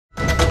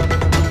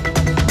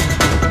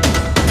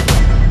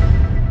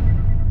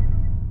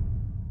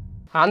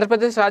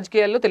ఆంధ్రప్రదేశ్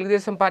రాజకీయాల్లో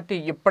తెలుగుదేశం పార్టీ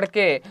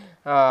ఇప్పటికే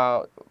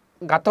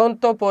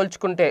గతంతో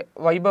పోల్చుకుంటే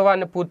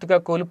వైభవాన్ని పూర్తిగా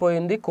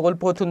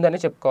కోల్పోతుందని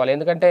చెప్పుకోవాలి.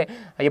 ఎందుకంటే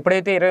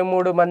ఎప్పుడైతే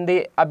 23 మంది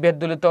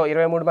అభ్యర్థులతో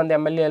 23 మంది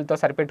ఎమ్మెల్యేలతో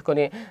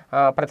సరిపెట్టుకొని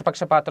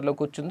ప్రతిపక్ష పాత్రలో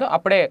కూర్చుందో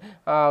అప్పుడే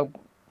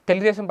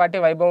తెలుగుదేశం పార్టీ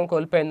వైభవం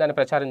కోల్పోయిందని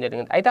ప్రచారం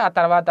జరిగింది. అయితే ఆ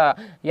తర్వాత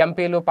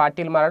ఎంపీలు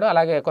పార్టీలు మారడం,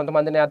 అలాగే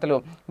కొంతమంది నేతలు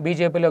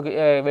బీజేపీలోకి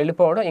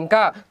వెళ్ళిపోవడం,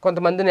 ఇంకా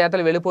కొంతమంది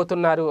నేతలు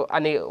వెళ్ళిపోతున్నారు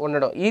అని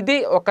ఉండడం, ఇది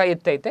ఒక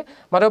ఎత్తు. అయితే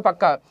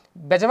మరోపక్క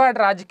బెజవాడ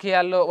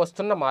రాజకీయాల్లో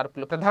వస్తున్న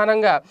మార్పులు,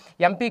 ప్రధానంగా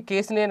ఎంపీ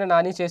కేసినేని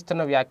నాని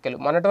చేస్తున్న వ్యాఖ్యలు.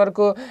 మొన్నటి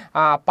వరకు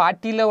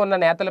పార్టీలో ఉన్న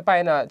నేతలపై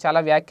ఆయన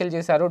చాలా వ్యాఖ్యలు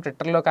చేశారు.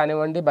 ట్విట్టర్లో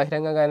కానివ్వండి,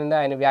 బహిరంగంగా కానివ్వండి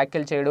ఆయన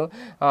వ్యాఖ్యలు చేయడం,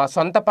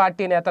 సొంత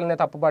పార్టీ నేతలని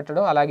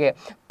తప్పుపట్టడం, అలాగే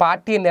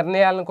పార్టీ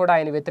నిర్ణయాలను కూడా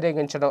ఆయన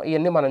వ్యతిరేకించడం,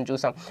 ఇవన్నీ మనం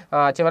చూసాం.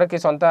 చివరికి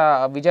సొంత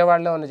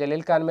విజయవాడలో ఉన్న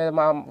జలీల్ ఖాన్ మీద,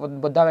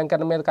 బుద్ధా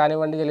వెంకన్న మీద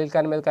కానివ్వండి, జలీల్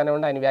ఖాన్ మీద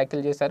కానివ్వండి ఆయన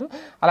వ్యాఖ్యలు చేశారు.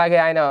 అలాగే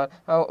ఆయన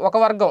ఒక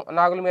వర్గం,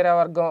 నాగుల మీరా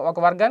వర్గం, ఒక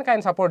వర్గానికి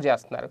ఆయన సపోర్ట్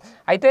చేస్తున్నారు.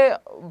 అయితే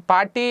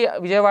పార్టీ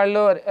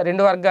విజయవాడలో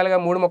 2 వర్గాలుగా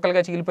 3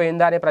 ముక్కలుగా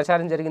చీలిపోయిందా అనే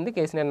ప్రచారం జరిగింది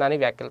కేసినేని నాని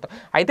వ్యాఖ్యలతో.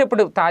 అయితే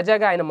ఇప్పుడు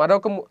తాజాగా ఆయన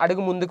మరొక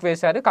అడుగు ముందుకు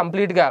వేశారు.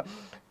 కంప్లీట్గా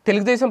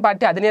తెలుగుదేశం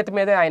పార్టీ అధినేత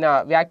మీద ఆయన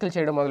వ్యాఖ్యలు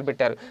చేయడం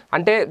మొదలుపెట్టారు.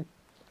 అంటే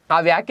ఆ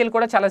వ్యాఖ్యలు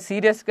కూడా చాలా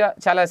సీరియస్గా,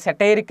 చాలా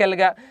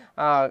సెటైరికల్గా,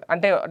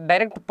 అంటే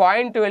డైరెక్ట్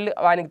పాయింట్ వెళ్ళి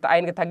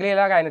ఆయనకి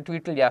తగిలేలాగా ఆయన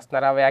ట్వీట్లు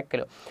చేస్తున్నారు. ఆ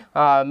వ్యాఖ్యలు,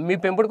 మీ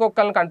పెంపుడు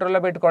కుక్కలను కంట్రోల్లో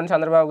పెట్టుకోండి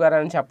చంద్రబాబు గారు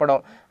అని చెప్పడం,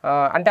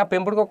 అంటే ఆ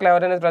పెంపుడు కుక్కలు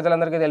ఎవరైనా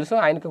ప్రజలందరికీ తెలుసు,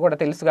 ఆయనకి కూడా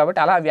తెలుసు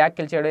కాబట్టి అలా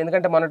వ్యాఖ్యలు చేయడం.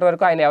 ఎందుకంటే మొన్నటి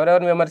వరకు ఆయన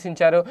ఎవరెవరిని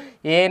విమర్శించారు,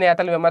 ఏ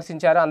నేతలు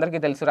విమర్శించారో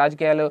అందరికీ తెలుసు.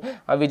 రాజకీయాలు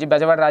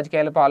బెజవాడ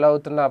రాజకీయాలు ఫాలో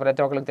అవుతున్న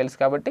ప్రతి ఒక్కరికి తెలుసు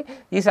కాబట్టి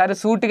ఈసారి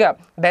సూటిగా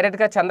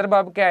డైరెక్ట్గా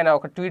చంద్రబాబుకి ఆయన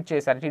ఒక ట్వీట్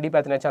చేశారు, టీడీపీ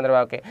అధినేత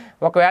చంద్రబాబుకి.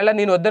 ఒకవేళ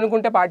నేను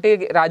వద్దనుకుంటే పార్టీ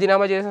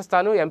రాజీనామా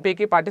చేసేస్తాను,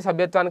 ఎంపీకి పార్టీ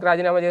సభ్యత్వానికి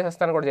రాజీనామా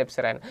చేసేస్తాను కూడా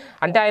చెప్పారు ఆయన.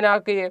 అంటే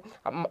ఆయనకి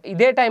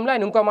ఇదే టైంలో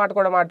ఆయన ఇంకో మాట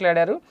కూడా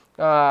మాట్లాడారు,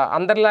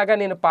 అందరిలాగా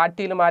నేను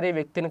పార్టీలు మారే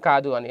వ్యక్తిని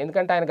కాదు అని.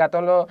 ఎందుకంటే ఆయన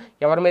గతంలో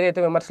ఎవరి మీద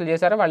అయితే విమర్శలు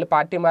చేశారో వాళ్ళు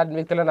పార్టీ మారిన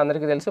వ్యక్తులని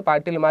అందరికీ తెలుసు,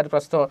 పార్టీలు మారి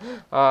ప్రస్తుతం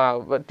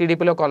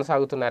టీడీపీలో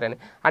కొనసాగుతున్నారని.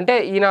 అంటే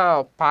ఈయన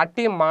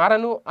పార్టీ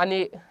మారను అని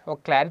ఒక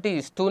క్లారిటీ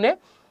ఇస్తూనే,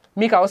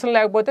 మీకు అవసరం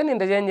లేకపోతే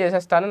నేను రిజైన్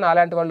చేసేస్తాను,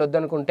 నాలాంటి వాళ్ళు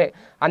వద్దనుకుంటే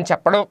అని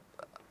చెప్పడం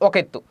ఒక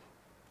ఎత్తు.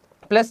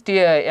 ప్లస్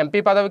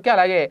ఎంపీ పదవికి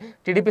అలాగే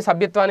టీడీపీ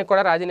సభ్యత్వానికి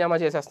కూడా రాజీనామా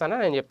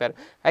చేసేస్తానని ఆయన చెప్పారు.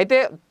 అయితే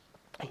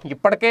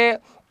ఇప్పటికే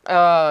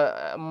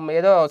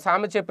ఏదో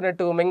సామె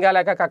చెప్పినట్టు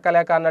మింగాలేక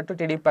కక్కలేక అన్నట్టు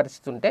టీడీపీ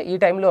పరిస్థితి ఉంటే, ఈ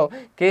టైంలో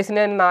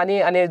కేసినేని నాని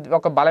అనే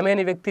ఒక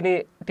బలమైన వ్యక్తిని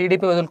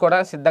టీడీపీ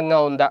వదులుకోవడానికి సిద్ధంగా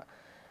ఉందా?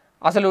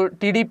 అసలు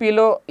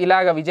టీడీపీలో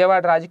ఇలాగ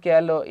విజయవాడ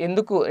రాజకీయాల్లో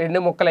ఎందుకు 2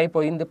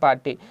 ముక్కలైపోయింది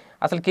పార్టీ?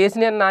 అసలు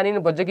కేసినేని నానిని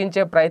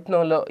బొజ్జగించే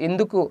ప్రయత్నంలో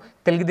ఎందుకు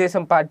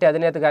తెలుగుదేశం పార్టీ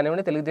అధినేత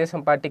కానివ్వండి, తెలుగుదేశం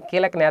పార్టీ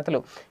కీలక నేతలు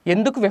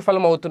ఎందుకు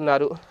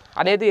విఫలమవుతున్నారు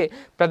అనేది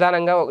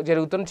ప్రధానంగా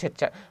జరుగుతున్న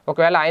చర్చ.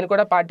 ఒకవేళ ఆయన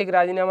కూడా పార్టీకి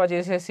రాజీనామా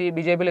చేసేసి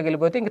బీజేపీలోకి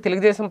వెళ్ళిపోతే ఇంక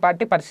తెలుగుదేశం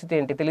పార్టీ పరిస్థితి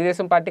ఏంటి?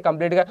 తెలుగుదేశం పార్టీ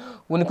కంప్లీట్గా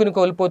ఉనికిని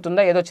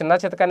కోల్పోతుందా? ఏదో చిన్న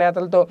చితక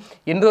నేతలతో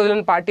ఎన్ని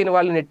రోజులను పార్టీని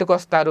వాళ్ళు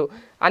నెట్టుకొస్తారు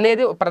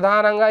అనేది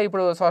ప్రధానంగా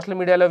ఇప్పుడు సోషల్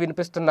మీడియాలో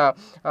వినిపిస్తున్న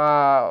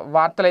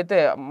వార్తలైతే,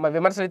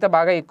 విమర్శలు అయితే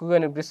బాగా ఎక్కువగా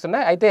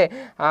వినిపిస్తున్నాయి. అయితే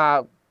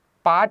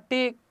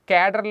పార్టీ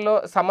కేడర్లో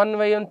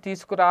సమన్వయం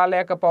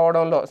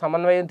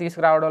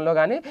తీసుకురావడంలో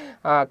కానీ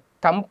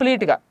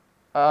కంప్లీట్గా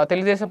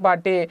తెలుగుదేశం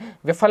పార్టీ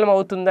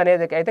విఫలమవుతుంది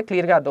అనేది అయితే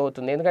క్లియర్గా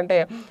అర్థమవుతుంది. ఎందుకంటే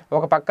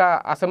ఒక పక్క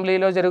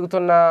అసెంబ్లీలో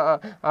జరుగుతున్న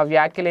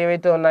వ్యాఖ్యలు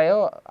ఏవైతే ఉన్నాయో,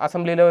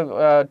 అసెంబ్లీలో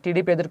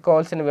టీడీపీ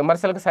ఎదుర్కోవాల్సిన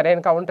విమర్శలకు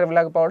సరైన కౌంటర్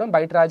ఇవ్వలేకపోవడం,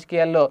 బయట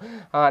రాజకీయాల్లో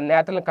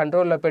నేతలను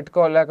కంట్రోల్లో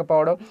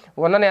పెట్టుకోలేకపోవడం,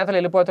 ఉన్న నేతలు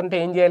వెళ్ళిపోతుంటే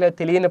ఏం చేయాలో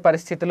తెలియని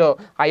పరిస్థితిలో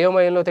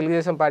అయోమయంలో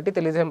తెలుగుదేశం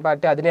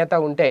పార్టీ అధినేత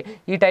ఉంటే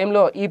ఈ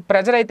టైంలో ఈ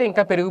ప్రెజర్ అయితే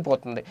ఇంకా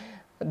పెరిగిపోతుంది.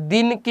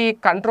 దీనికి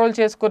కంట్రోల్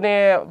చేసుకునే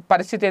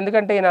పరిస్థితి,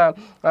 ఎందుకంటే ఈయన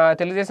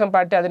తెలుగుదేశం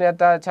పార్టీ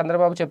అధినేత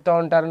చంద్రబాబు చెప్తూ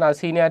ఉంటారు నా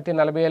సీనియారిటీ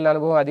 40 ఏళ్ళ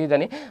అనుభవం అది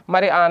ఇదని.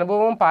 మరి ఆ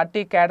అనుభవం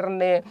పార్టీ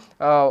కేడర్ని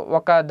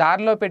ఒక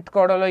దారిలో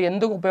పెట్టుకోవడంలో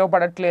ఎందుకు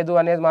ఉపయోగపడట్లేదు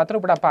అనేది మాత్రం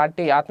ఇప్పుడు ఆ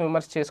పార్టీ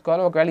ఆత్మవిమర్శ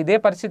చేసుకోవాలి. ఒకవేళ ఇదే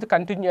పరిస్థితి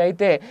కంటిన్యూ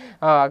అయితే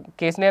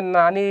కేసినేని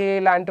నాని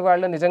లాంటి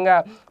వాళ్ళు నిజంగా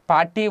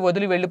పార్టీ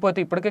వదిలి వెళ్ళిపోతే,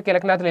 ఇప్పటికే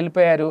కీలక నేతలు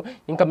వెళ్ళిపోయారు,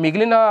 ఇంకా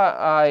మిగిలిన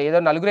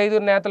ఏదో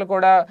 4-5 నేతలు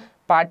కూడా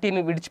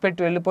పార్టీని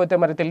విడిచిపెట్టి వెళ్ళిపోతే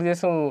మరి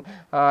తెలుగుదేశం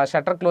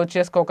షట్టర్ క్లోజ్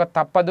చేసుకోక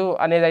తప్పదు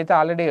అనేది అయితే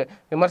ఆల్రెడీ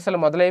విమర్శలు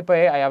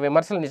మొదలైపోయాయి. ఆ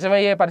విమర్శలు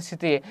నిజమయ్యే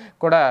పరిస్థితి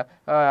కూడా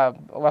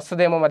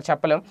వస్తుందేమో, మరి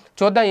చెప్పలేం.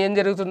 చూద్దాం ఏం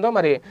జరుగుతుందో.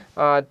 మరి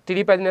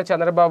టీడీపీ అధినేత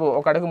చంద్రబాబు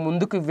ఒక అడుగు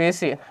ముందుకు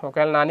వేసి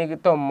ఒకవేళ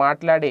నానితో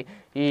మాట్లాడి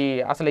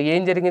అసలు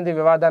ఏం జరిగింది,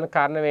 వివాదానికి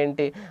కారణం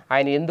ఏంటి,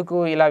 ఆయన ఎందుకు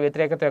ఇలా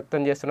వ్యతిరేకత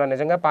వ్యక్తం చేస్తున్నారు,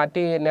 నిజంగా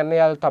పార్టీ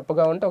నిర్ణయాలు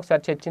తప్పుగా ఉంటే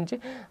ఒకసారి చర్చించి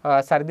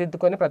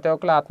సరిదిద్దుకొని ప్రతి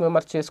ఒక్కరు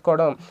ఆత్మవిమర్శ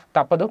చేసుకోవడం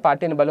తప్పదు.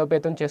 పార్టీని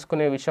బలోపేతం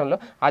చేసుకునే విషయంలో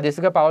ఆ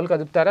దిశగా పావులు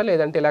కదుపుతారా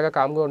లేదంటే ఇలాగ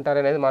కామ్గా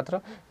ఉంటారా అనేది మాత్రం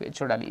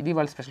చూడాలి. ఇది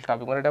వాళ్ళ స్పెషల్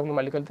టాపిక్. మరొకటి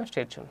మళ్ళీ వెళ్తాం.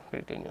 స్టేట్ చూడండి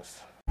PDTV న్యూస్.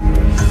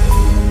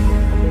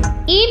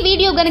 ఈ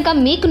వీడియో గనుక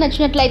మీకు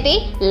నచ్చినట్లయితే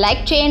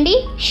లైక్ చేయండి,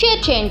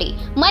 షేర్ చేయండి.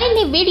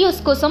 మరిన్ని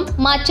వీడియోస్ కోసం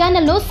మా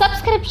ఛానల్ను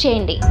సబ్స్క్రైబ్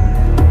చేయండి.